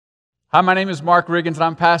Hi, my name is Mark Riggins, and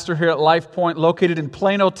I'm pastor here at Life Point, located in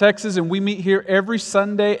Plano, Texas, and we meet here every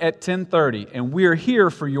Sunday at 10:30, and we are here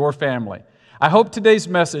for your family. I hope today's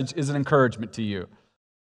message is an encouragement to you.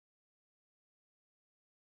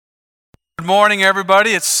 Good morning,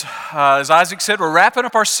 everybody. It's, as Isaac said, we're wrapping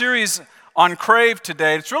up our series on Crave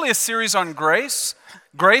today. It's really a series on grace.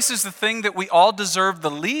 Grace is the thing that we all deserve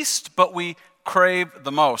the least, but we crave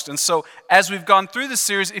the most. And so as we've gone through this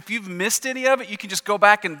series, if you've missed any of it, you can just go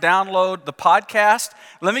back and download the podcast.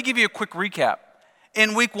 Let me give you a quick recap.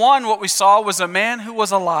 In week 1, what we saw was a man who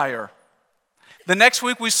was a liar. The next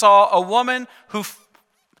week, we saw a woman who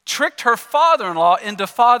tricked her father-in-law into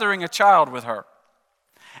fathering a child with her.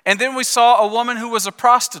 And then we saw a woman who was a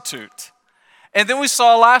prostitute. And then we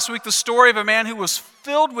saw last week the story of a man who was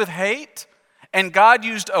filled with hate, and God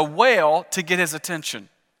used a whale to get his attention.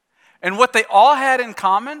 And what they all had in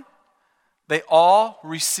common, they all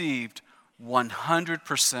received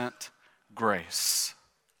 100% grace.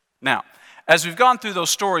 Now, as we've gone through those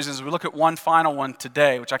stories, as we look at one final one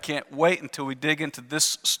today, which I can't wait until we dig into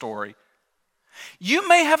this story, you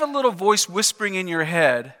may have a little voice whispering in your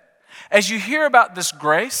head as you hear about this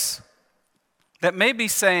grace that may be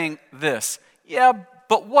saying this, yeah,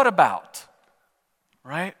 but what about?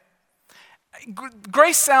 Right?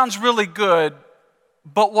 Grace sounds really good,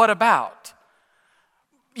 but what about?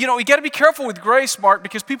 You know, you got to be careful with grace, Mark,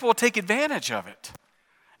 because people will take advantage of it.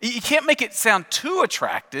 You can't make it sound too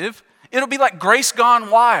attractive. It'll be like grace gone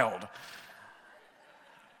wild.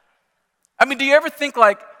 I mean, do you ever think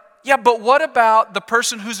like, yeah, but what about the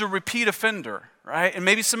person who's a repeat offender, right? And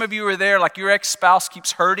maybe some of you are there, like your ex-spouse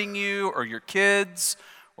keeps hurting you, or your kids,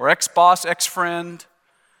 or ex-boss, ex-friend.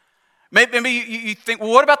 Maybe you think, well,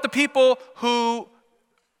 what about the people who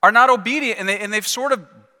are not obedient, and they've sort of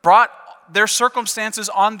brought their circumstances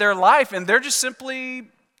on their life, and they're just simply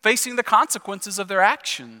facing the consequences of their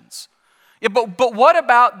actions. Yeah, but what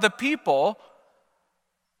about the people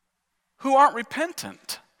who aren't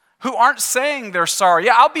repentant, who aren't saying they're sorry?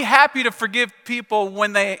 Yeah, I'll be happy to forgive people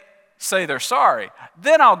when they say they're sorry.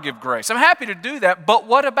 Then I'll give grace. I'm happy to do that, but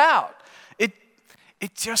what about?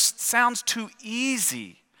 It just sounds too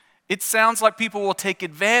easy. It sounds like people will take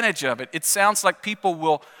advantage of it. It sounds like people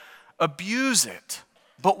will abuse it.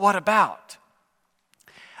 But what about?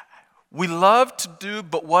 We love to do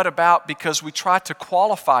but what about because we try to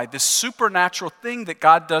qualify this supernatural thing that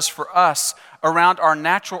God does for us around our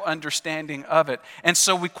natural understanding of it. And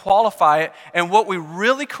so we qualify it, and what we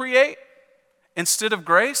really create instead of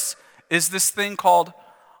grace is this thing called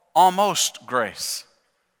almost grace.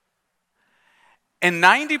 And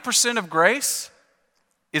 90% of grace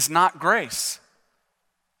is not grace.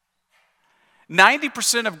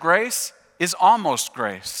 90% of grace is almost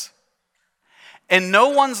grace. And no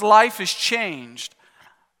one's life is changed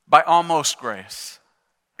by almost grace.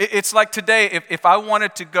 It's like today, if I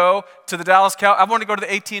wanted to go to the I wanted to go to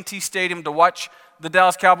the AT&T Stadium to watch the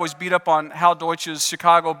Dallas Cowboys beat up on Hal Deutsch's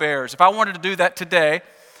Chicago Bears. If I wanted to do that today,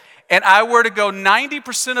 and I were to go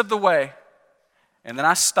 90% of the way, and then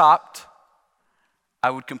I stopped,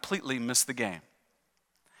 I would completely miss the game.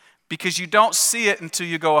 Because you don't see it until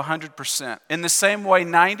you go 100%. In the same way,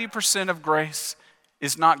 90% of grace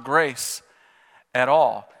is not grace at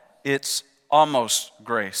all. It's almost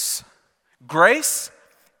grace. Grace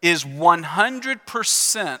is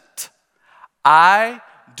 100% I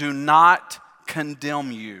do not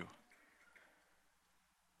condemn you.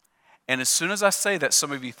 And as soon as I say that,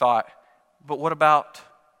 some of you thought, but what about?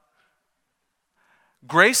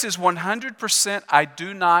 Grace is 100% I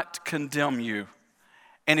do not condemn you.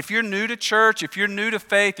 And if you're new to church, if you're new to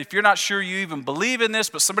faith, if you're not sure you even believe in this,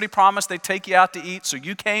 but somebody promised they'd take you out to eat, so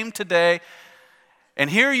you came today, and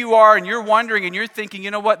here you are, and you're wondering, and you're thinking,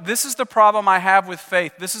 you know what, this is the problem I have with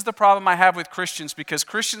faith. This is the problem I have with Christians, because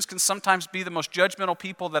Christians can sometimes be the most judgmental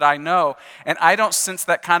people that I know, and I don't sense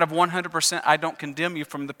that kind of 100% I don't condemn you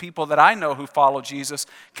from the people that I know who follow Jesus.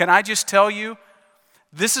 Can I just tell you,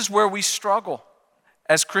 this is where we struggle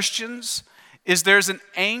as Christians, is there's an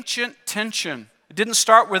ancient tension. It didn't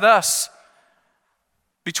start with us,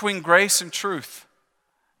 between grace and truth.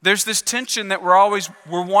 There's this tension that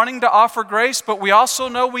we're wanting to offer grace, but we also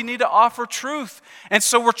know we need to offer truth. And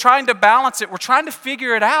so we're trying to balance it. We're trying to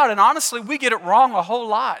figure it out. And honestly, we get it wrong a whole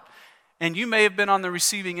lot. And you may have been on the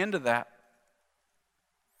receiving end of that.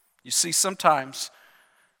 You see, sometimes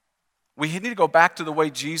we need to go back to the way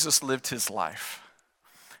Jesus lived his life.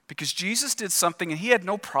 Because Jesus did something, and he had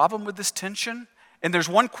no problem with this tension. And there's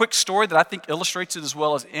one quick story that I think illustrates it as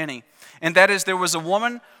well as any. And that is, there was a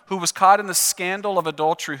woman who was caught in the scandal of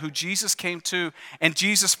adultery who Jesus came to. And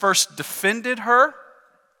Jesus first defended her.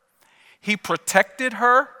 He protected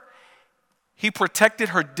her. He protected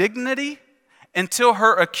her dignity until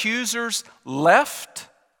her accusers left.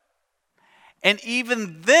 And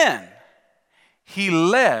even then, he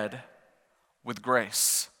led with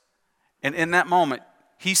grace. And in that moment,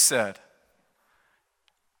 he said,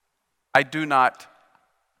 I do not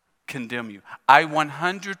condemn you. I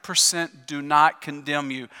 100% do not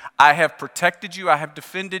condemn you. I have protected you, I have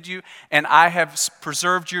defended you, and I have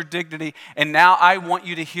preserved your dignity. And now I want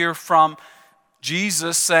you to hear from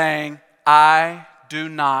Jesus saying, I do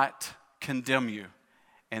not condemn you.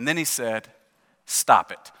 And then he said,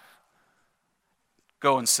 stop it.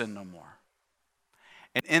 Go and sin no more.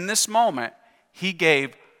 And in this moment, he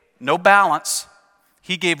gave no balance.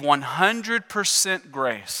 He gave 100%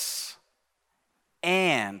 grace.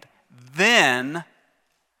 And then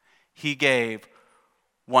he gave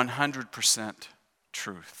 100%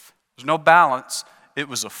 truth. There's no balance. It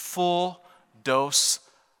was a full dose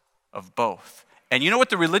of both. And you know what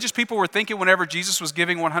the religious people were thinking whenever Jesus was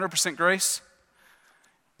giving 100% grace?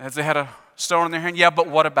 As they had a stone in their hand, yeah, but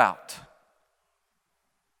what about?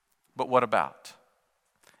 But what about?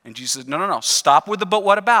 And Jesus said, no, stop with the but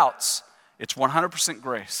what abouts. It's 100%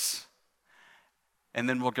 grace. And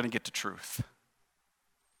then we're going to get to truth.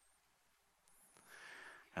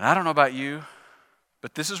 And I don't know about you,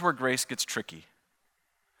 but this is where grace gets tricky.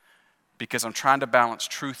 Because I'm trying to balance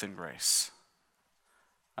truth and grace.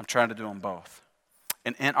 I'm trying to do them both.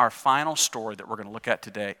 And in our final story that we're going to look at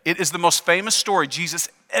today, it is the most famous story Jesus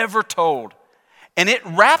ever told. And it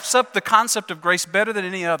wraps up the concept of grace better than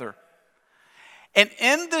any other. And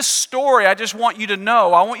in this story, I just want you to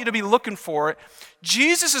know, I want you to be looking for it.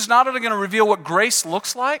 Jesus is not only going to reveal what grace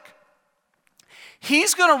looks like,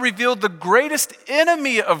 he's going to reveal the greatest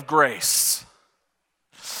enemy of grace.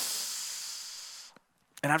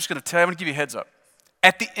 And I'm just going to tell you, I'm going to give you a heads up.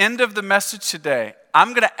 At the end of the message today, I'm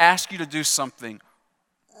going to ask you to do something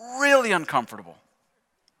really uncomfortable.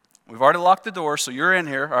 We've already locked the door, so you're in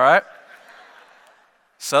here, all right?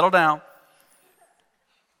 Settle down.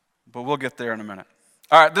 But we'll get there in a minute.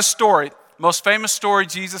 All right, this story, most famous story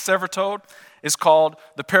Jesus ever told, is called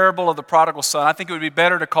the parable of the prodigal son. I think it would be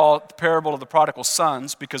better to call it the parable of the prodigal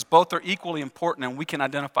sons because both are equally important and we can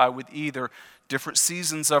identify with either different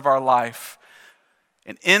seasons of our life.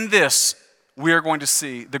 And in this, we are going to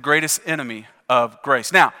see the greatest enemy of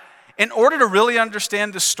grace. Now, in order to really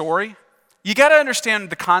understand this story, you got to understand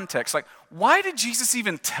the context. Like, why did Jesus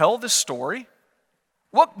even tell this story?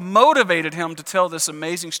 What motivated him to tell this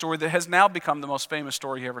amazing story that has now become the most famous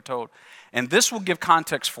story he ever told? And this will give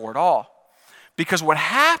context for it all. Because what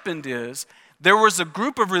happened is there was a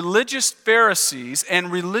group of religious Pharisees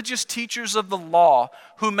and religious teachers of the law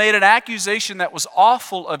who made an accusation that was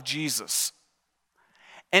awful of Jesus.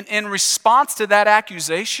 And in response to that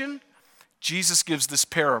accusation, Jesus gives this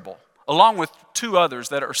parable, along with two others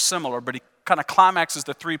that are similar, but he kind of climaxes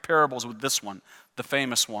the three parables with this one, the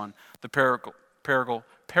famous one, the parable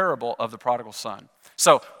of the prodigal son.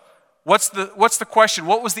 So, what's the question?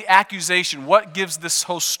 What was the accusation? What gives this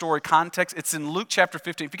whole story context? It's in Luke chapter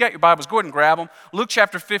 15. If you got your Bibles, go ahead and grab them. Luke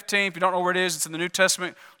chapter 15, if you don't know where it is, it's in the New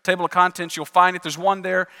Testament table of contents. You'll find it. There's one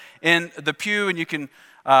there in the pew, and you can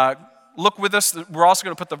look with us. We're also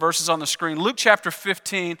going to put the verses on the screen. Luke chapter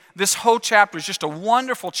 15, this whole chapter is just a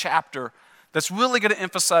wonderful chapter that's really going to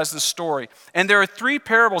emphasize this story. And there are three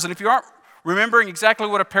parables, and if you aren't remembering exactly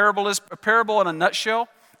what a parable is, a parable in a nutshell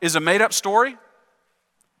is a made-up story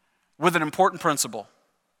with an important principle.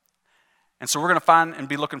 And so we're going to find and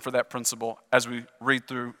be looking for that principle as we read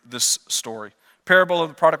through this story. Parable of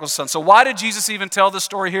the prodigal son. So why did Jesus even tell this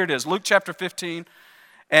story? Here it is, Luke chapter 15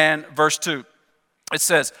 and verse 2. It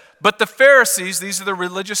says, but the Pharisees, these are the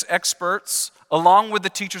religious experts, along with the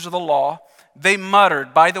teachers of the law, they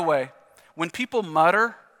muttered. By the way, when people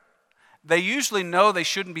mutter, they usually know they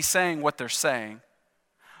shouldn't be saying what they're saying,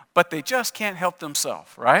 but they just can't help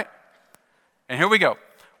themselves, right? And here we go.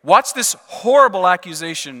 Watch this horrible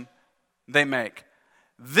accusation they make.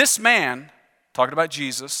 This man, talking about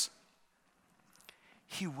Jesus,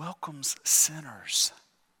 he welcomes sinners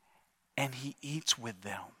and he eats with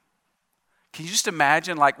them. Can you just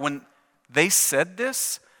imagine, like when they said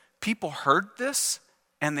this, people heard this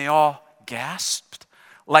and they all gasped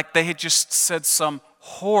like they had just said some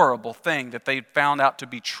horrible thing that they had found out to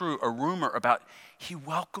be true, a rumor about. He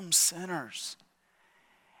welcomes sinners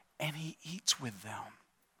and he eats with them.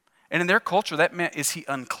 And in their culture, that meant, is he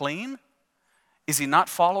unclean? Is he not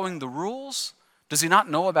following the rules? Does he not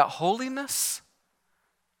know about holiness?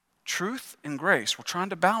 Truth and grace. We're trying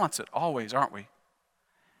to balance it always, aren't we?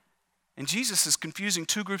 And Jesus is confusing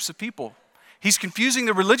two groups of people. He's confusing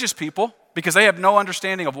the religious people because they have no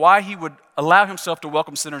understanding of why he would allow himself to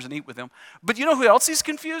welcome sinners and eat with them. But you know who else he's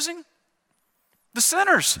confusing? The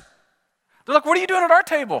sinners. They're like, what are you doing at our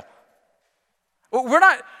table? We're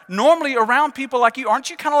not normally around people like you. Aren't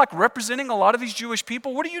you kind of like representing a lot of these Jewish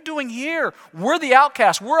people? What are you doing here? We're the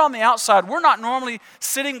outcasts. We're on the outside. We're not normally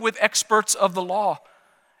sitting with experts of the law.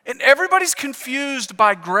 And everybody's confused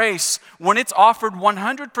by grace. When it's offered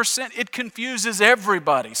 100%, it confuses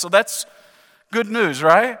everybody. So that's good news,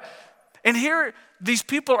 right? And here, these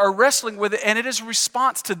people are wrestling with it, and it is a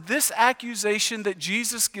response to this accusation that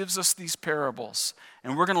Jesus gives us these parables.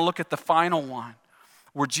 And we're going to look at the final one,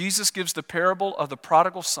 where Jesus gives the parable of the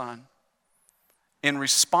prodigal son in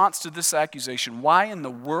response to this accusation. Why in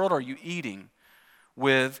the world are you eating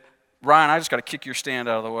with, Ryan, I just got to kick your stand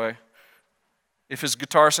out of the way. If his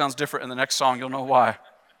guitar sounds different in the next song, you'll know why.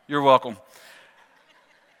 You're welcome.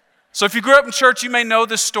 So if you grew up in church, you may know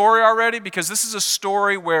this story already, because this is a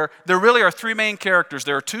story where there really are three main characters.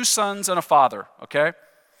 There are two sons and a father, okay?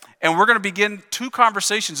 And we're going to begin two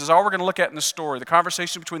conversations is all we're going to look at in the story. The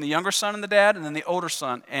conversation between the younger son and the dad, and then the older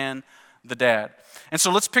son and the dad. And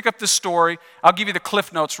so let's pick up this story. I'll give you the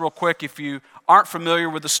cliff notes real quick if you aren't familiar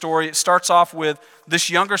with the story. It starts off with this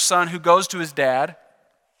younger son who goes to his dad,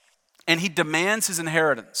 and he demands his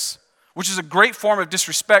inheritance, which is a great form of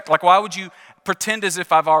disrespect. Like, why would you pretend as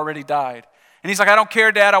if I've already died? And he's like, I don't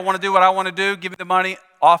care, Dad. I want to do what I want to do. Give me the money.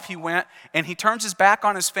 Off he went. And he turns his back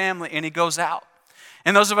on his family, and he goes out.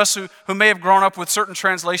 And those of us who may have grown up with certain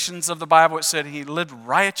translations of the Bible, it said he lived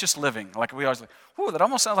righteous living. Like we always like, ooh, that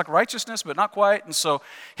almost sounds like righteousness, but not quite. And so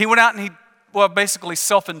he went out and basically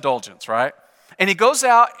self-indulgence, right? And he goes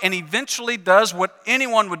out and eventually does what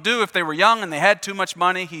anyone would do if they were young and they had too much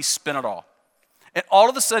money. He spent it all. And all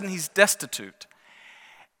of a sudden he's destitute.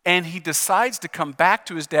 And he decides to come back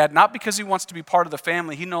to his dad, not because he wants to be part of the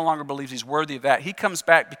family. He no longer believes he's worthy of that. He comes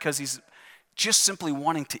back because he's just simply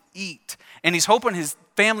wanting to eat. And he's hoping his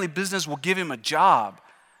family business will give him a job.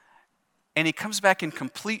 And he comes back in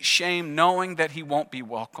complete shame, knowing that he won't be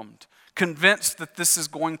welcomed, convinced that this is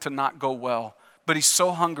going to not go well. But he's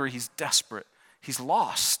so hungry, he's desperate. He's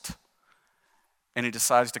lost. And he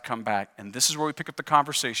decides to come back. And this is where we pick up the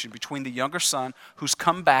conversation between the younger son, who's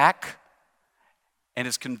come back and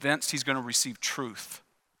is convinced he's going to receive truth.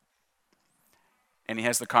 And he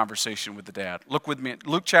has the conversation with the dad. Look with me at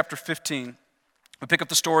Luke chapter 15. We pick up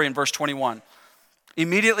the story in verse 21.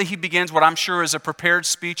 Immediately he begins what I'm sure is a prepared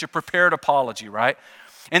speech, a prepared apology, right?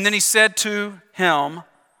 And then he said to him,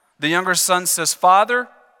 the younger son says, Father,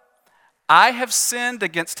 I have sinned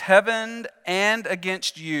against heaven and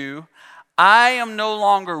against you. I am no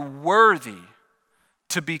longer worthy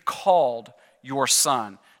to be called your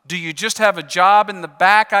son. Do you just have a job in the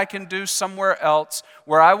back I can do somewhere else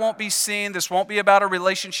where I won't be seen? This won't be about a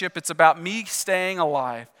relationship. It's about me staying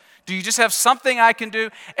alive. Do you just have something I can do?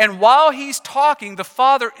 And while he's talking, the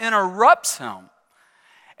father interrupts him.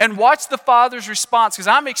 And watch the father's response, because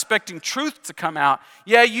I'm expecting truth to come out.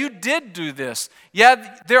 Yeah, you did do this.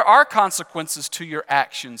 Yeah, there are consequences to your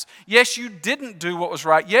actions. Yes, you didn't do what was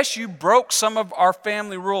right. Yes, you broke some of our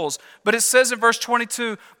family rules. But it says in verse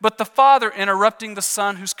 22, but the father, interrupting the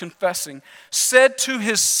son who's confessing, said to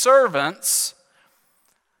his servants,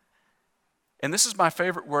 and this is my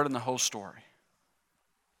favorite word in the whole story.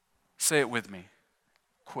 Say it with me,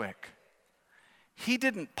 quick. He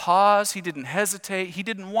didn't pause, he didn't hesitate, he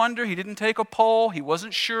didn't wonder, he didn't take a poll, he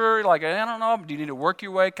wasn't sure, like, I don't know, do you need to work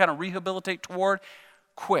your way, kind of rehabilitate toward?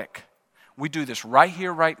 Quick. We do this right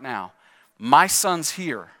here, right now. My son's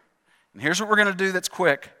here. And here's what we're going to do that's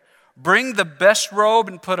quick. Bring the best robe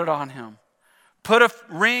and put it on him. Put a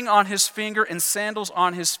ring on his finger and sandals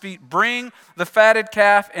on his feet. Bring the fatted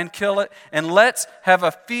calf and kill it. And let's have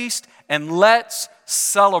a feast and let's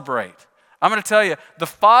celebrate. I'm going to tell you, the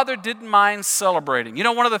father didn't mind celebrating. You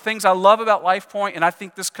know, one of the things I love about Life Point, and I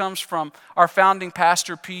think this comes from our founding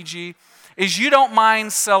pastor, PG, is you don't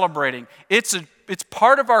mind celebrating. It's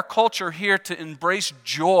part of our culture here to embrace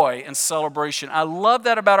joy and celebration. I love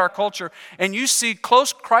that about our culture. And you see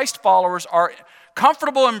close Christ followers are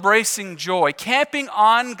comfortable embracing joy, camping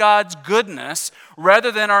on God's goodness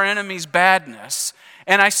rather than our enemy's badness.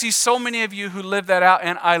 And I see so many of you who live that out,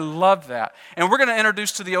 and I love that. And we're going to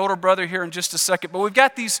introduce to the older brother here in just a second, but we've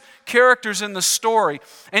got these characters in the story.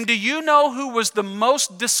 And do you know who was the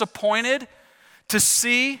most disappointed to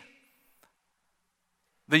see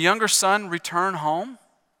the younger son return home?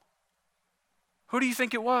 Who do you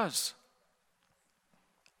think it was?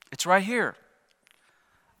 It's right here.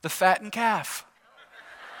 The fattened calf.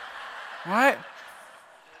 Right?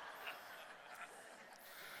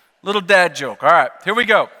 Little dad joke. All right, here we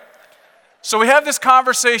go. So we have this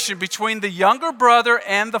conversation between the younger brother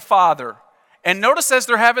and the father. And notice as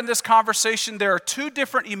they're having this conversation, there are two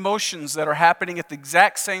different emotions that are happening at the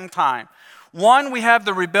exact same time. One, we have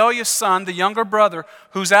the rebellious son, the younger brother,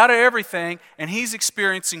 who's out of everything, and he's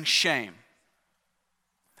experiencing shame.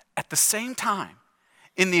 At the same time,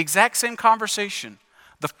 in the exact same conversation,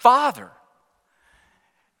 the father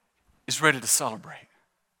is ready to celebrate.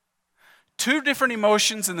 Two different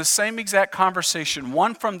emotions in the same exact conversation,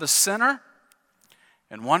 one from the sinner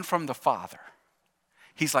and one from the father.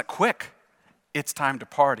 He's like, quick, it's time to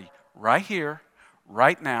party. Right here,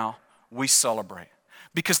 right now, we celebrate.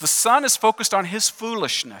 Because the son is focused on his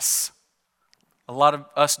foolishness. A lot of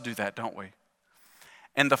us do that, don't we?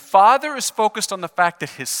 And the father is focused on the fact that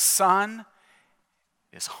his son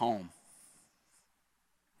is home.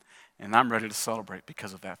 And I'm ready to celebrate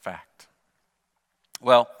because of that fact.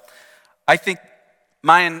 Well, I think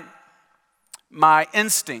my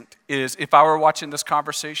instinct is, if I were watching this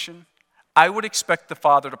conversation, I would expect the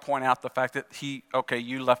father to point out the fact that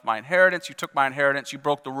you left my inheritance, you took my inheritance, you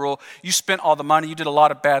broke the rule, you spent all the money, you did a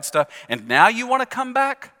lot of bad stuff, and now you want to come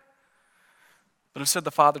back? But instead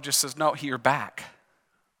the father just says, no, you're back.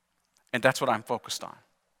 And that's what I'm focused on.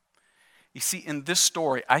 You see, in this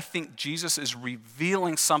story, I think Jesus is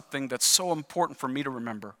revealing something that's so important for me to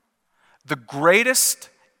remember. The greatest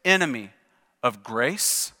enemy of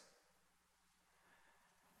grace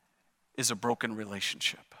is a broken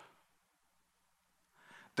relationship.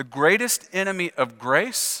 The greatest enemy of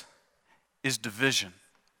grace is division.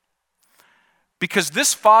 Because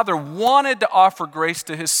this father wanted to offer grace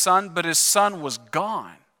to his son, but his son was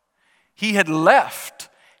gone. He had left.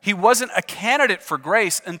 He wasn't a candidate for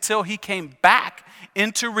grace until he came back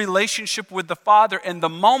into relationship with the Father. And the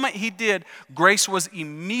moment he did, grace was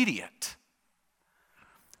immediate.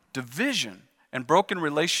 Division and broken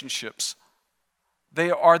relationships, they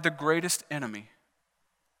are the greatest enemy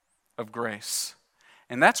of grace.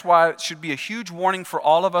 And that's why it should be a huge warning for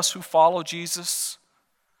all of us who follow Jesus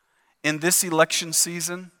in this election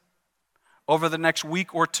season, over the next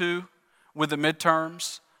week or two with the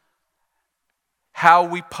midterms. How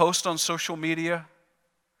we post on social media,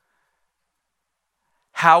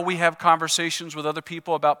 how we have conversations with other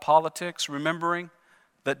people about politics, remembering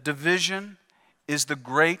that division is the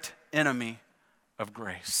great enemy of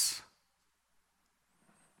grace.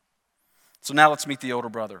 So now let's meet the older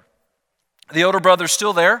brother. The older brother's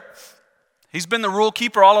still there. He's been the rule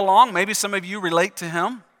keeper all along. Maybe some of you relate to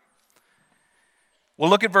him. Well,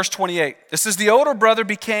 look at verse 28. It says, the older brother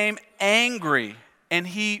became angry and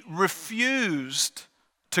he refused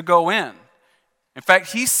to go in. In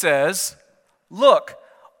fact, he says, look,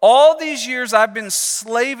 all these years I've been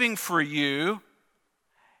slaving for you,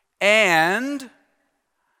 and,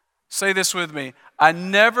 say this with me, I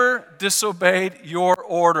never disobeyed your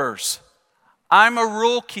orders. I'm a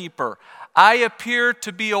rule keeper. I appear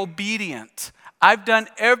to be obedient. I've done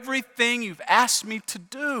everything you've asked me to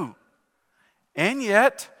do. And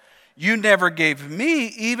yet, you never gave me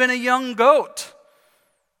even a young goat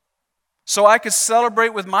so I could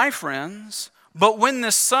celebrate with my friends. But when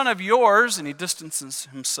this son of yours, and he distances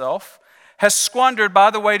himself, has squandered,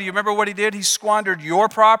 by the way, do you remember what he did? He squandered your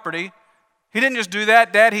property. He didn't just do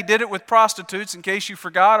that, Dad. He did it with prostitutes, in case you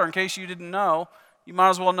forgot or in case you didn't know. You might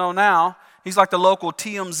as well know now. He's like the local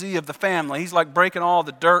TMZ of the family. He's like breaking all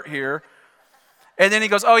the dirt here. And then he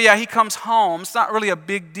goes, oh yeah, he comes home. It's not really a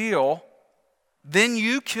big deal. Then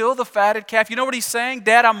you kill the fatted calf. You know what he's saying?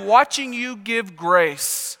 Dad, I'm watching you give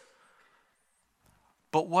grace.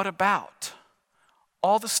 But what about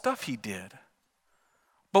all the stuff he did?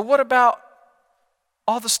 But what about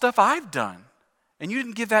all the stuff I've done? And you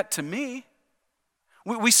didn't give that to me.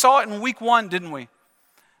 We saw it in week 1, didn't we?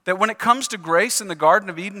 That when it comes to grace in the Garden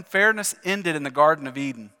of Eden, fairness ended in the Garden of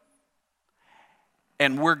Eden.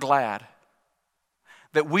 And we're glad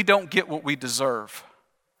that we don't get what we deserve.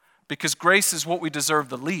 Because grace is what we deserve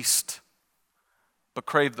the least, but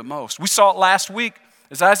crave the most. We saw it last week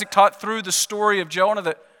as Isaac taught through the story of Jonah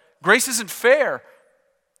that grace isn't fair.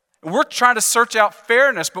 We're trying to search out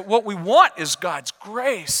fairness, but what we want is God's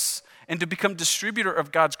grace and to become distributor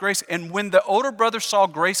of God's grace. And when the older brother saw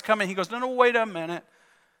grace coming, he goes, no, wait a minute.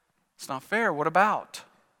 It's not fair. What about?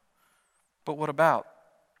 But what about?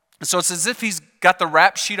 And so it's as if he's got the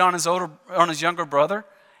rap sheet on his younger brother,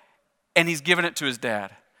 and he's giving it to his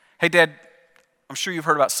dad. Hey, Dad, I'm sure you've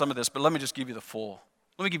heard about some of this, but let me give you the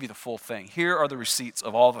full thing. Here are the receipts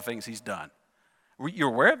of all the things he's done. You're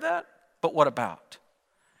aware of that? But what about?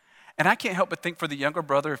 And I can't help but think for the younger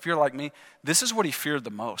brother, if you're like me, this is what he feared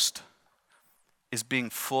the most, is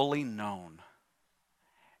being fully known.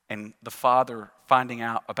 And the father finding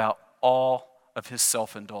out about all of his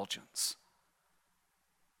self-indulgence.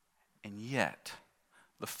 And yet,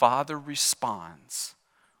 the father responds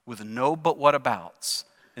with no but what abouts.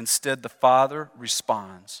 Instead, the father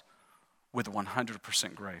responds with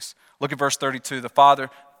 100% grace. Look at verse 32. The father,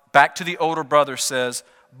 back to the older brother, says,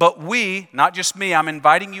 but we, not just me, I'm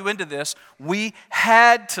inviting you into this, we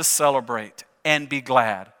had to celebrate and be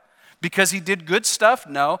glad. Because he did good stuff?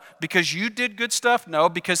 No. Because you did good stuff? No.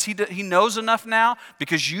 Because he knows enough now?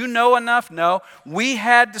 Because you know enough? No. We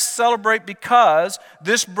had to celebrate because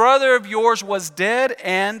this brother of yours was dead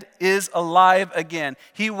and is alive again.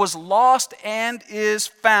 He was lost and is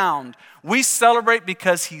found. We celebrate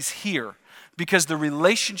because he's here. Because the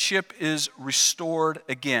relationship is restored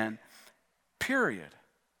again. Period.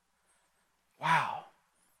 Wow.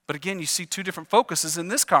 But again, you see two different focuses in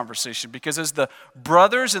this conversation, because as the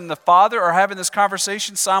brothers and the father are having this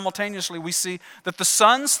conversation simultaneously, we see that the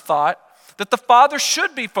sons thought that the father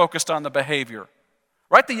should be focused on the behavior.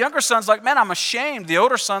 Right? The younger son's like, man, I'm ashamed. The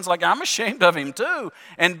older son's like, I'm ashamed of him too.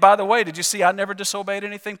 And by the way, did you see I never disobeyed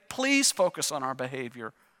anything? Please focus on our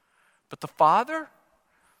behavior. But the father,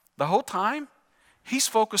 the whole time, he's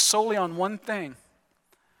focused solely on one thing.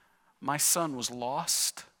 My son was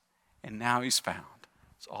lost and now he's found.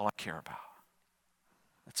 That's all I care about.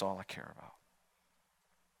 That's all I care about.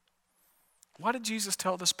 Why did Jesus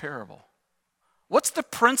tell this parable? What's the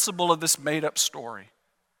principle of this made-up story?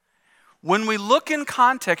 When we look in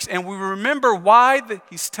context and we remember why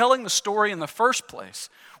he's telling the story in the first place,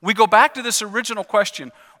 we go back to this original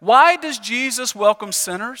question. Why does Jesus welcome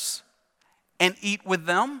sinners and eat with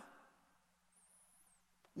them?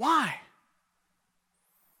 Why?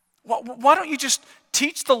 Why don't you just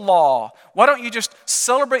teach the law? Why don't you just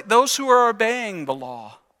celebrate those who are obeying the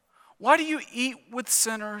law? Why do you eat with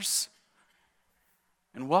sinners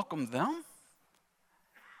and welcome them?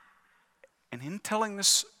 And in telling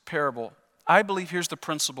this parable, I believe here's the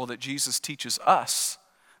principle that Jesus teaches us,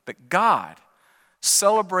 that God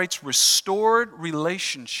celebrates restored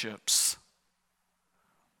relationships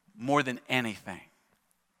more than anything.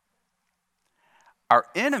 Our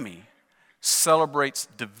enemy celebrates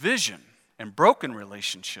division and broken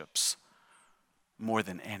relationships more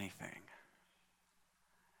than anything.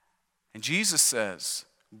 And Jesus says,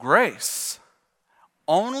 grace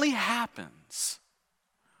only happens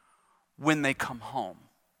when they come home,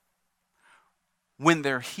 when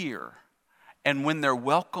they're here, and when they're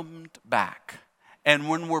welcomed back, and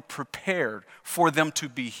when we're prepared for them to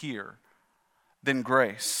be here, then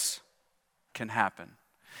grace can happen.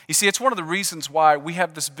 You see, it's one of the reasons why we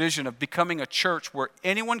have this vision of becoming a church where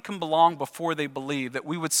anyone can belong before they believe, that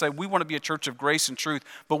we would say we want to be a church of grace and truth,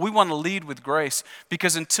 but we want to lead with grace.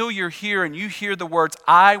 Because until you're here and you hear the words,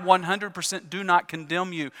 I 100% do not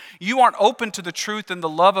condemn you, you aren't open to the truth and the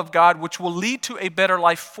love of God, which will lead to a better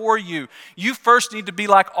life for you. You first need to be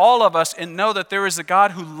like all of us and know that there is a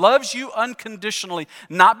God who loves you unconditionally,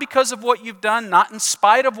 not because of what you've done, not in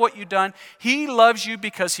spite of what you've done. He loves you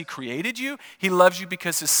because He created you. He loves you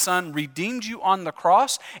because His Son redeemed you on the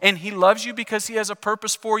cross, and He loves you because He has a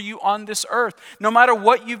purpose for you on this earth. No matter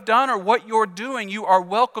what you've done or what you're doing, you are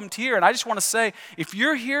welcomed here. And I just want to say, if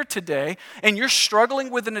you're here today and you're struggling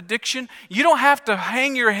with an addiction, you don't have to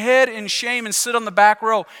hang your head in shame and sit on the back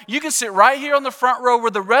row. You can sit right here on the front row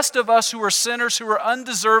with the rest of us who are sinners, who are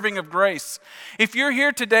undeserving of grace. If you're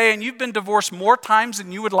here today and you've been divorced more times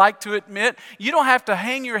than you would like to admit, you don't have to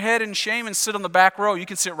hang your head in shame and sit on the back row. You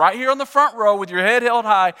can sit right here on the front row with your head held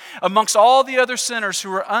high amongst all the other sinners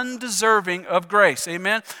who are undeserving of grace.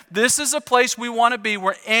 Amen? This is a place we want to be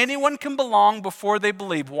where anyone can belong before they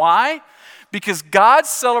believe. Why? Because God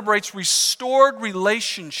celebrates restored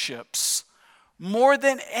relationships more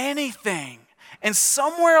than anything. And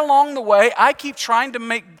somewhere along the way, I keep trying to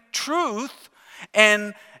make truth,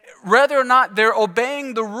 and whether or not they're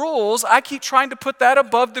obeying the rules, I keep trying to put that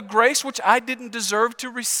above the grace which I didn't deserve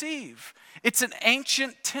to receive. It's an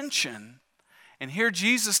ancient tension. And here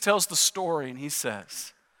Jesus tells the story and He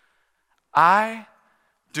says, I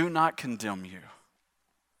do not condemn you.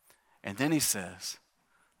 And then He says,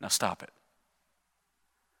 now stop it.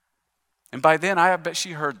 And by then, I bet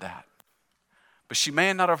she heard that. But she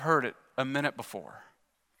may not have heard it a minute before.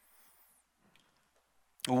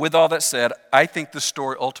 With all that said, I think the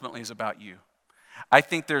story ultimately is about you. I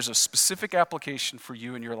think there's a specific application for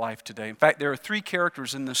you in your life today. In fact, there are 3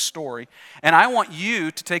 characters in this story, and I want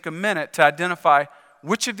you to take a minute to identify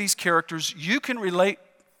which of these characters you can relate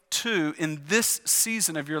to in this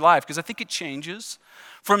season of your life, because I think it changes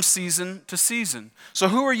from season to season. So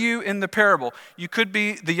who are you in the parable? You could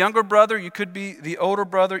be the younger brother, you could be the older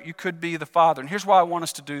brother, you could be the father. And here's why I want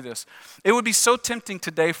us to do this. It would be so tempting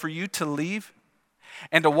today for you to leave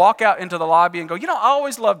and to walk out into the lobby and go, I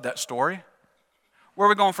always loved that story. Where are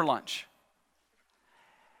we going for lunch?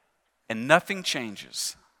 And nothing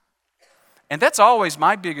changes. And that's always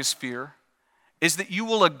my biggest fear, is that you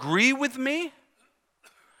will agree with me,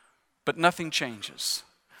 but nothing changes.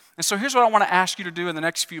 And so here's what I want to ask you to do in the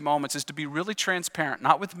next few moments is to be really transparent,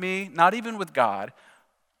 not with me, not even with God,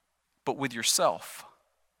 but with yourself.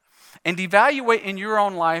 And evaluate in your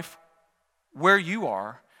own life where you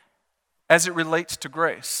are as it relates to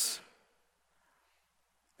grace.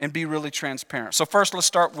 And be really transparent. So first, let's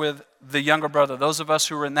start with the younger brother, those of us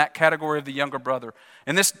who are in that category of the younger brother.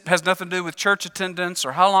 And this has nothing to do with church attendance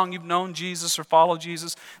or how long you've known Jesus or followed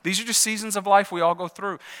Jesus. These are just seasons of life we all go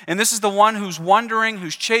through. And this is the one who's wondering,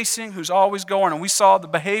 who's chasing, who's always going. And we saw the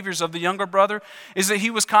behaviors of the younger brother is that he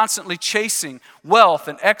was constantly chasing wealth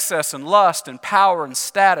and excess and lust and power and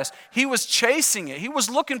status. He was chasing it. He was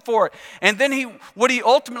looking for it. And then what he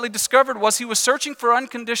ultimately discovered was he was searching for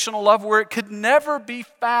unconditional love where it could never be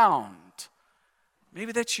found.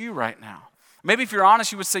 Maybe that's you right now. Maybe if you're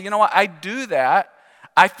honest, you would say, you know what, I do that.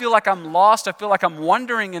 I feel like I'm lost. I feel like I'm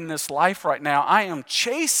wandering in this life right now. I am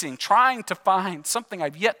chasing, trying to find something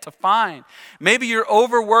I've yet to find. Maybe you're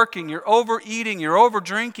overworking, you're overeating, you're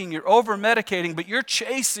overdrinking, you're overmedicating, but you're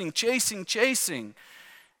chasing.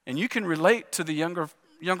 And you can relate to the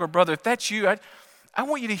younger brother. If that's you, I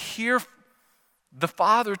want you to hear the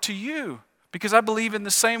Father to you. Because I believe in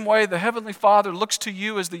the same way the Heavenly Father looks to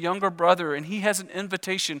you as the younger brother and He has an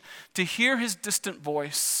invitation to hear His distant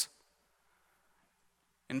voice,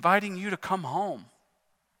 inviting you to come home.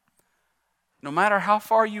 No matter how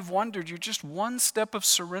far you've wandered, you're just one step of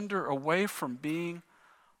surrender away from being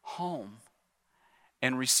home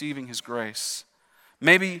and receiving His grace.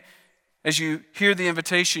 Maybe as you hear the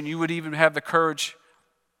invitation, you would even have the courage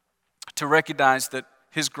to recognize that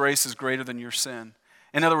His grace is greater than your sin.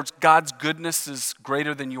 In other words, God's goodness is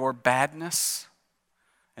greater than your badness.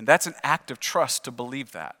 And that's an act of trust to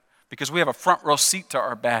believe that. Because we have a front row seat to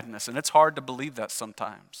our badness. And it's hard to believe that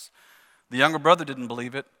sometimes. The younger brother didn't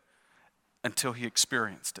believe it until he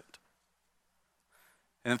experienced it.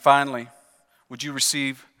 And then finally, would you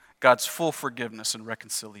receive God's full forgiveness and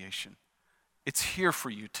reconciliation? It's here for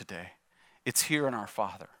you today. It's here in our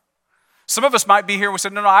Father. Some of us might be here, we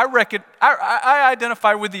said, no, I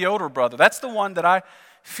identify with the older brother. That's the one that I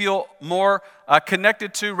feel more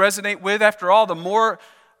connected to, resonate with. After all, the more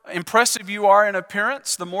impressive you are in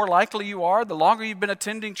appearance, the more likely you are. The longer you've been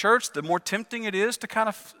attending church, the more tempting it is to kind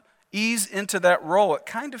of ease into that role. It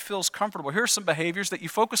kind of feels comfortable. Here are some behaviors that you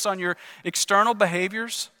focus on your external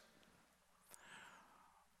behaviors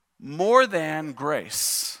more than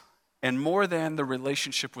grace and more than the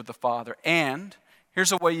relationship with the Father. And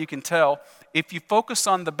here's a way you can tell. If you focus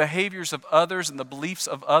on the behaviors of others and the beliefs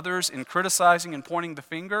of others in criticizing and pointing the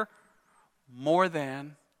finger, more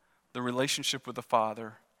than the relationship with the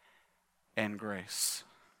Father and grace.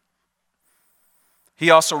 He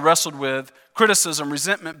also wrestled with criticism,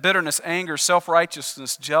 resentment, bitterness, anger,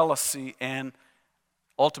 self-righteousness, jealousy, and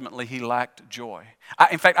ultimately he lacked joy.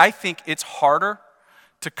 In fact, I think it's harder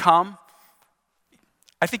to come.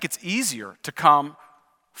 I think it's easier to come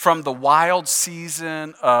from the wild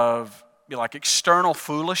season of like external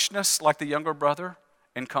foolishness like the younger brother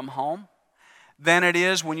and come home than it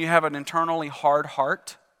is when you have an internally hard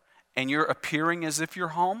heart and you're appearing as if you're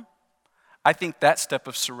home. I think that step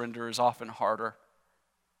of surrender is often harder.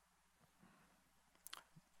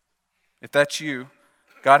 If that's you,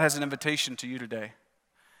 God has an invitation to you today.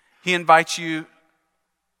 He invites you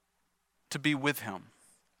to be with Him.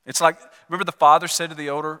 It's like, remember the father said to the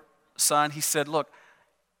older son, he said, look,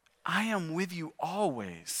 I am with you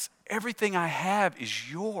always. Everything I have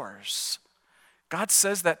is yours. God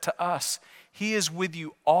says that to us. He is with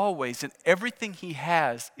you always, and everything He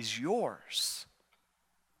has is yours.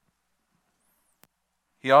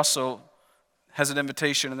 He also has an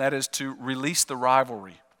invitation, and that is to release the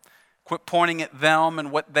rivalry. Quit pointing at them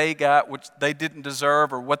and what they got, which they didn't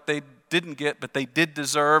deserve, or what they didn't get, but they did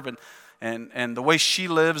deserve, and the way she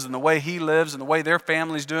lives and the way he lives and the way their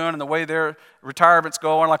family's doing and the way their retirement's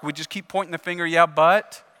going. Like we just keep pointing the finger, yeah,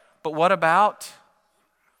 but what about?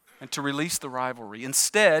 And to release the rivalry.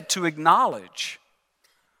 Instead, to acknowledge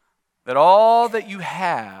that all that you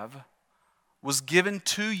have was given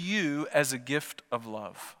to you as a gift of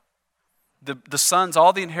love. The sons,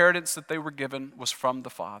 all the inheritance that they were given was from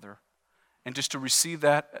the Father. And just to receive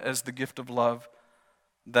that as the gift of love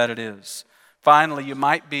that it is. Finally, you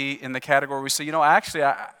might be in the category where we say, actually,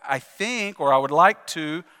 I think, or I would like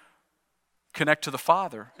to connect to the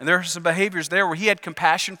Father. And there are some behaviors there where he had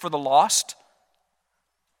compassion for the lost.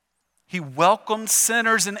 He welcomed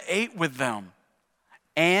sinners and ate with them.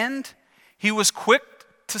 And he was quick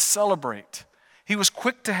to celebrate. He was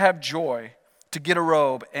quick to have joy, to get a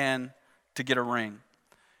robe and to get a ring.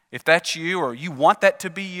 If that's you or you want that to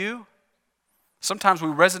be you, Sometimes we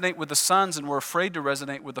resonate with the sons and we're afraid to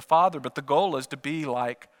resonate with the Father, but the goal is to be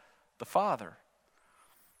like the Father.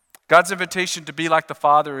 God's invitation to be like the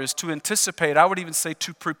Father is to anticipate, I would even say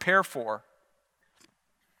to prepare for,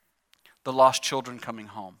 the lost children coming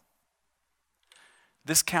home.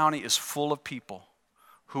 This county is full of people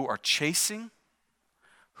who are chasing,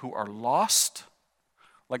 who are lost,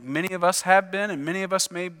 like many of us have been and many of us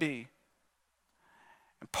may be.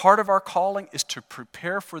 And part of our calling is to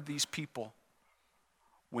prepare for these people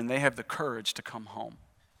when they have the courage to come home.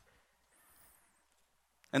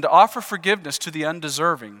 And to offer forgiveness to the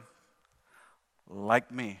undeserving,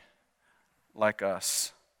 like me, like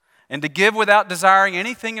us. And to give without desiring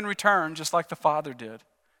anything in return, just like the Father did.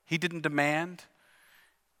 He didn't demand,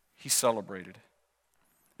 He celebrated.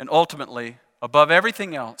 And ultimately, above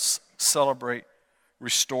everything else, celebrate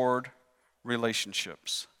restored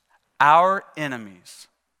relationships. Our enemies'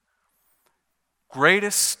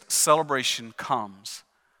 greatest celebration comes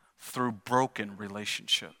through broken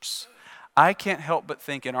relationships. I can't help but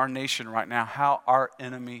think in our nation right now how our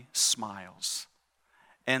enemy smiles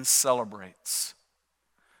and celebrates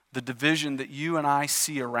the division that you and I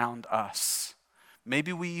see around us.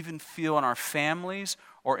 Maybe we even feel in our families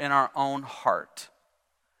or in our own heart.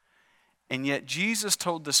 And yet Jesus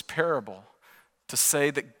told this parable to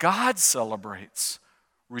say that God celebrates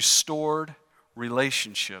restored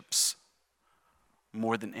relationships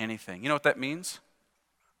more than anything. You know what that means?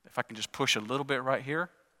 If I can just push a little bit right here.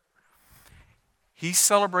 He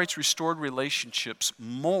celebrates restored relationships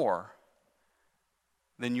more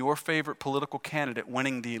than your favorite political candidate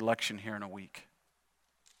winning the election here in a week.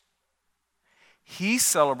 He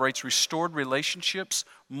celebrates restored relationships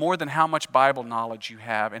more than how much Bible knowledge you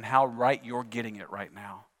have and how right you're getting it right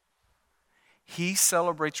now. He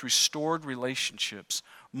celebrates restored relationships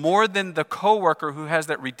more than the coworker who has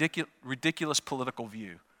that ridiculous political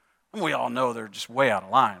view. And we all know they're just way out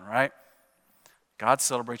of line, right? God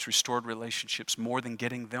celebrates restored relationships more than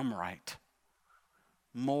getting them right.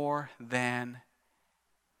 More than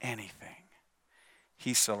anything.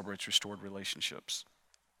 He celebrates restored relationships.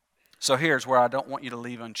 So here's where I don't want you to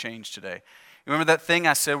leave unchanged today. You remember that thing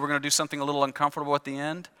I said we're going to do something a little uncomfortable at the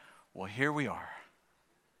end? Well, here we are.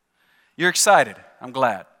 You're excited. I'm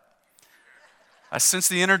glad. I sense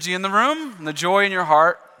the energy in the room and the joy in your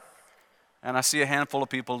heart, and I see a handful of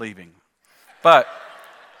people leaving. But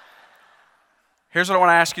here's what I want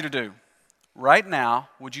to ask you to do. Right now,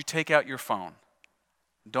 would you take out your phone?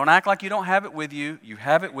 Don't act like you don't have it with you. You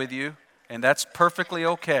have it with you, and that's perfectly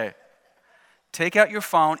okay. Take out your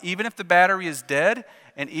phone, even if the battery is dead,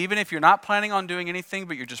 and even if you're not planning on doing anything,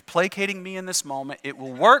 but you're just placating me in this moment, it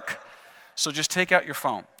will work. So just take out your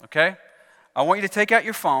phone, okay? I want you to take out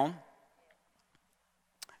your phone,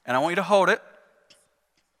 and I want you to hold it.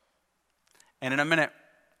 And in a minute,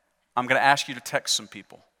 I'm going to ask you to text some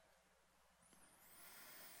people.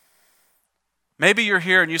 Maybe you're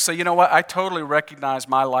here and you say, you know what, I totally recognize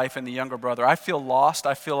my life in the younger brother. I feel lost.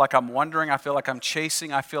 I feel like I'm wondering. I feel like I'm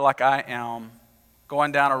chasing. I feel like I am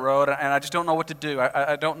going down a road, and I just don't know what to do.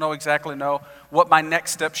 I don't exactly know what my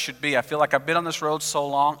next step should be. I feel like I've been on this road so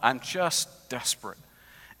long, I'm just desperate.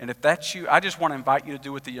 And if that's you, I just want to invite you to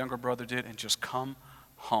do what the younger brother did and just come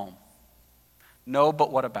home. No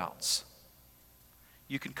but what abouts.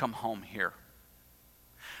 You can come home here.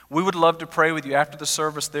 We would love to pray with you after the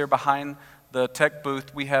service there behind the tech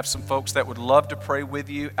booth. We have some folks that would love to pray with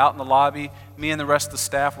you out in the lobby. Me and the rest of the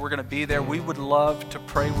staff, we're going to be there. We would love to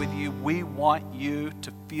pray with you. We want you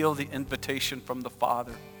to feel the invitation from the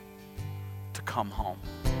Father to come home.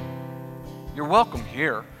 You're welcome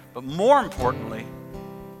here, but more importantly,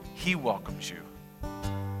 He welcomes you.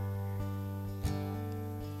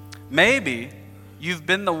 Maybe you've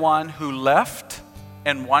been the one who left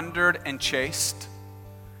and wondered and chased,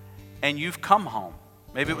 and you've come home.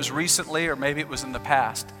 Maybe it was recently or maybe it was in the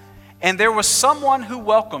past. And there was someone who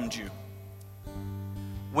welcomed you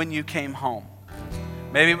when you came home.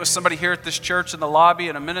 Maybe it was somebody here at this church in the lobby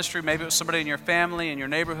in a ministry. Maybe it was somebody in your family, in your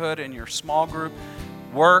neighborhood, in your small group,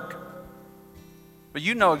 work. But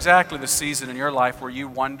you know exactly the season in your life where you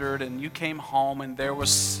wondered and you came home and there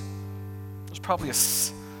was probably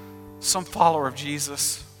some follower of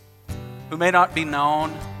Jesus who may not be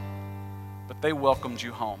known, but they welcomed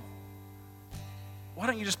you home. Why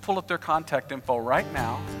don't you just pull up their contact info right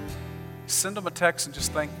now, send them a text and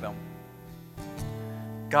just thank them.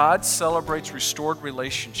 God celebrates restored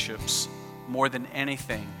relationships more than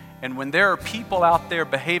anything. And when there are people out there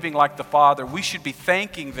behaving like the Father, we should be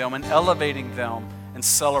thanking them and elevating them and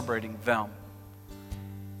celebrating them.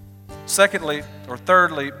 Secondly, or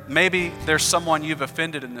thirdly, maybe there's someone you've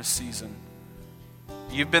offended in this season.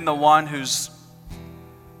 You've been the one who's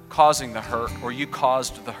causing the hurt, or you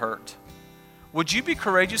caused the hurt. Would you be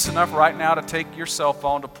courageous enough right now to take your cell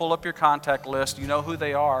phone, to pull up your contact list, you know who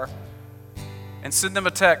they are, and send them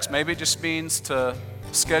a text? Maybe it just means to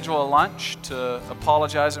schedule a lunch, to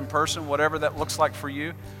apologize in person, whatever that looks like for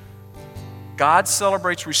you. God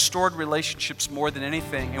celebrates restored relationships more than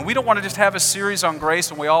anything. And we don't want to just have a series on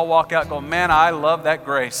grace and we all walk out going, man, I love that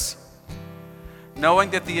grace.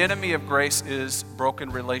 Knowing that the enemy of grace is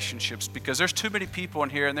broken relationships, because there's too many people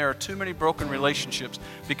in here and there are too many broken relationships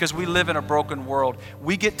because we live in a broken world.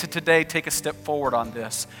 We get to today take a step forward on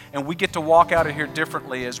this, and we get to walk out of here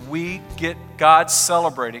differently as we get God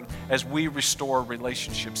celebrating as we restore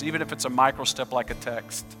relationships, even if it's a micro step like a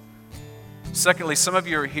text. Secondly, some of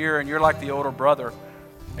you are here and you're like the older brother.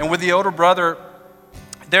 And with the older brother,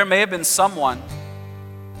 there may be someone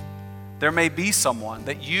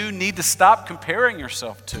that you need to stop comparing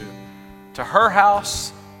yourself to her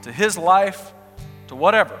house, to his life, to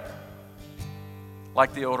whatever,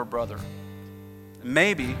 like the older brother.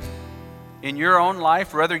 Maybe in your own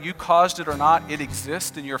life, whether you caused it or not, it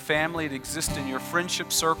exists in your family, it exists in your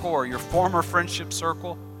friendship circle or your former friendship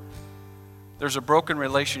circle. There's a broken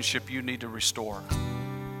relationship you need to restore.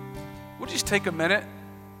 We'll just take a minute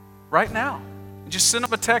right now and just send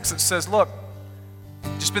them a text that says, look,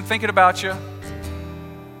 just been thinking about you.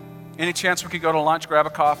 Any chance we could go to lunch, grab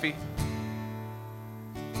a coffee,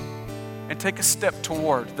 and take a step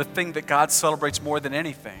toward the thing that God celebrates more than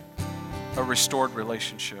anything, a restored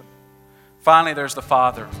relationship. Finally, there's the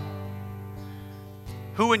father.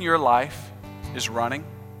 Who in your life is running?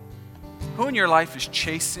 Who in your life is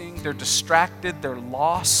chasing? They're distracted, they're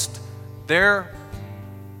lost, they're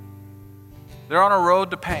on a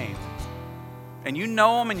road to pain. And you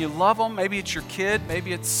know them and you love them. Maybe it's your kid,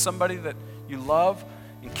 maybe it's somebody that you love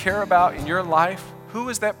and care about in your life. Who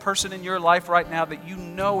is that person in your life right now that you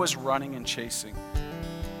know is running and chasing?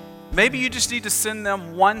 Maybe you just need to send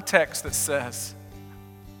them one text that says,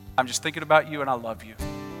 I'm just thinking about you and I love you.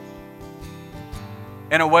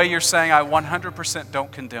 In a way you're saying, I 100%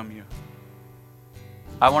 don't condemn you.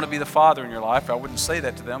 I want to be the father in your life. I wouldn't say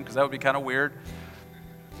that to them because that would be kind of weird.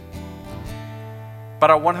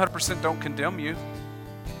 But I 100% don't condemn you.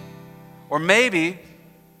 Or maybe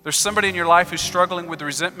there's somebody in your life who's struggling with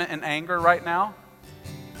resentment and anger right now.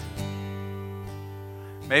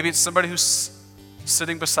 Maybe it's somebody who's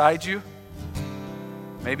sitting beside you.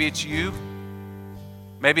 Maybe it's you.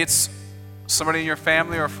 Maybe it's somebody in your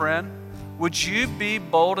family or a friend. Would you be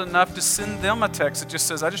bold enough to send them a text that just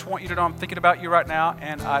says, I just want you to know I'm thinking about you right now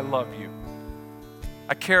and I love you.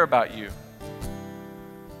 I care about you.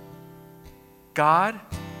 God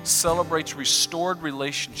celebrates restored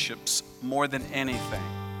relationships more than anything.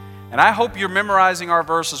 And I hope you're memorizing our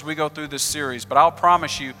verses as we go through this series, but I'll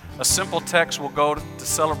promise you a simple text will go to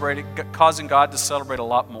celebrating, causing God to celebrate a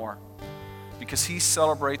lot more, because he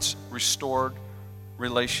celebrates restored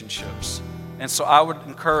relationships. And so I would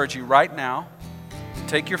encourage you right now to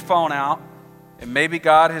take your phone out, and maybe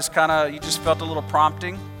God has you just felt a little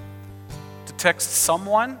prompting to text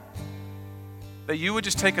someone, that you would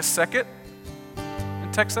just take a second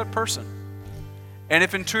and text that person. And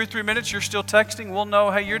if in 2 or 3 minutes you're still texting, we'll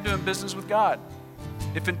know, hey, you're doing business with God.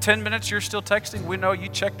 If in 10 minutes you're still texting, we know you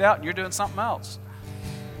checked out and you're doing something else.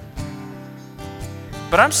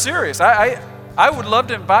 But I'm serious. I would love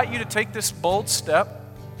to invite you to take this bold step.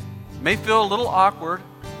 May feel a little awkward,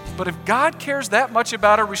 but if God cares that much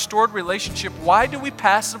about a restored relationship, why do we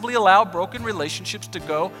passively allow broken relationships to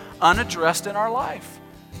go unaddressed in our life?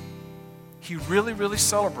 He really, really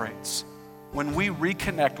celebrates when we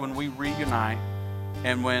reconnect, when we reunite,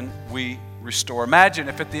 and when we restore. Imagine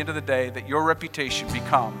if at the end of the day that your reputation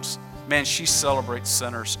becomes, man, she celebrates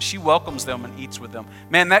sinners. She welcomes them and eats with them.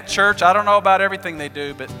 Man, that church, I don't know about everything they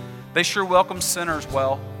do, but they sure welcome sinners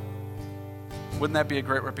well. Wouldn't that be a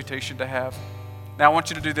great reputation to have? Now I want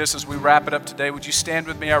you to do this as we wrap it up today. Would you stand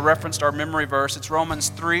with me? I referenced our memory verse. It's Romans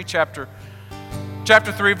 3, chapter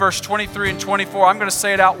 3, verse 23 and 24. I'm going to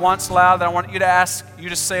say it out once loud, then I want you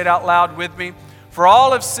to say it out loud with me. For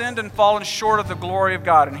all have sinned and fallen short of the glory of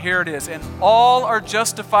God. And here it is. And all are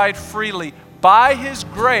justified freely by his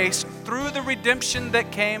grace through the redemption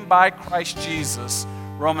that came by Christ Jesus.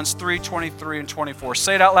 Romans 3, 23 and 24.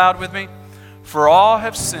 Say it out loud with me. For all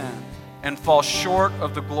have sinned and fall short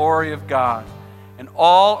of the glory of God, and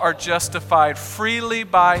all are justified freely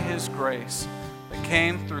by his grace that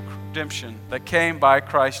came through redemption that came by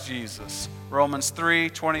Christ Jesus. Romans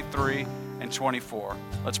 3, 23 and 24.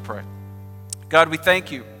 Let's pray. God, we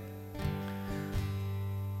thank you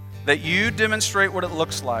that you demonstrate what it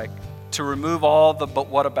looks like to remove all the but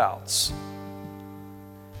what abouts,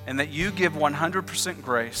 and that you give 100%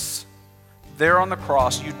 grace. there on the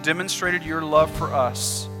cross, you demonstrated your love for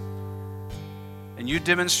us. And you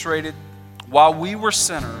demonstrated, while we were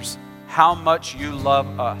sinners, how much you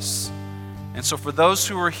love us. And so for those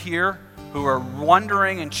who are here, who are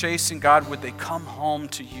wondering and chasing God, would they come home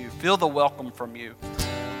to you? Feel the welcome from you.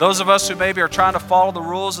 Those of us who maybe are trying to follow the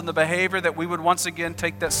rules and the behavior, that we would once again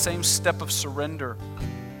take that same step of surrender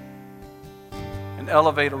and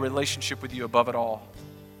elevate a relationship with you above it all.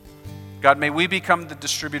 God, may we become the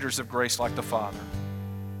distributors of grace like the Father.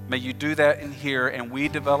 May you do that in here, and we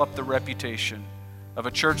develop the reputation of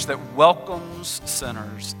a church that welcomes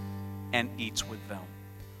sinners and eats with them.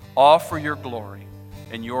 All for your glory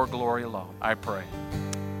and your glory alone, I pray.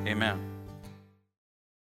 Amen.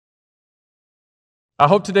 I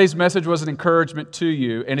hope today's message was an encouragement to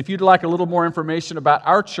you. And if you'd like a little more information about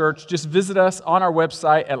our church, just visit us on our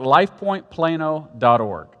website at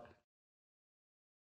lifepointplano.org.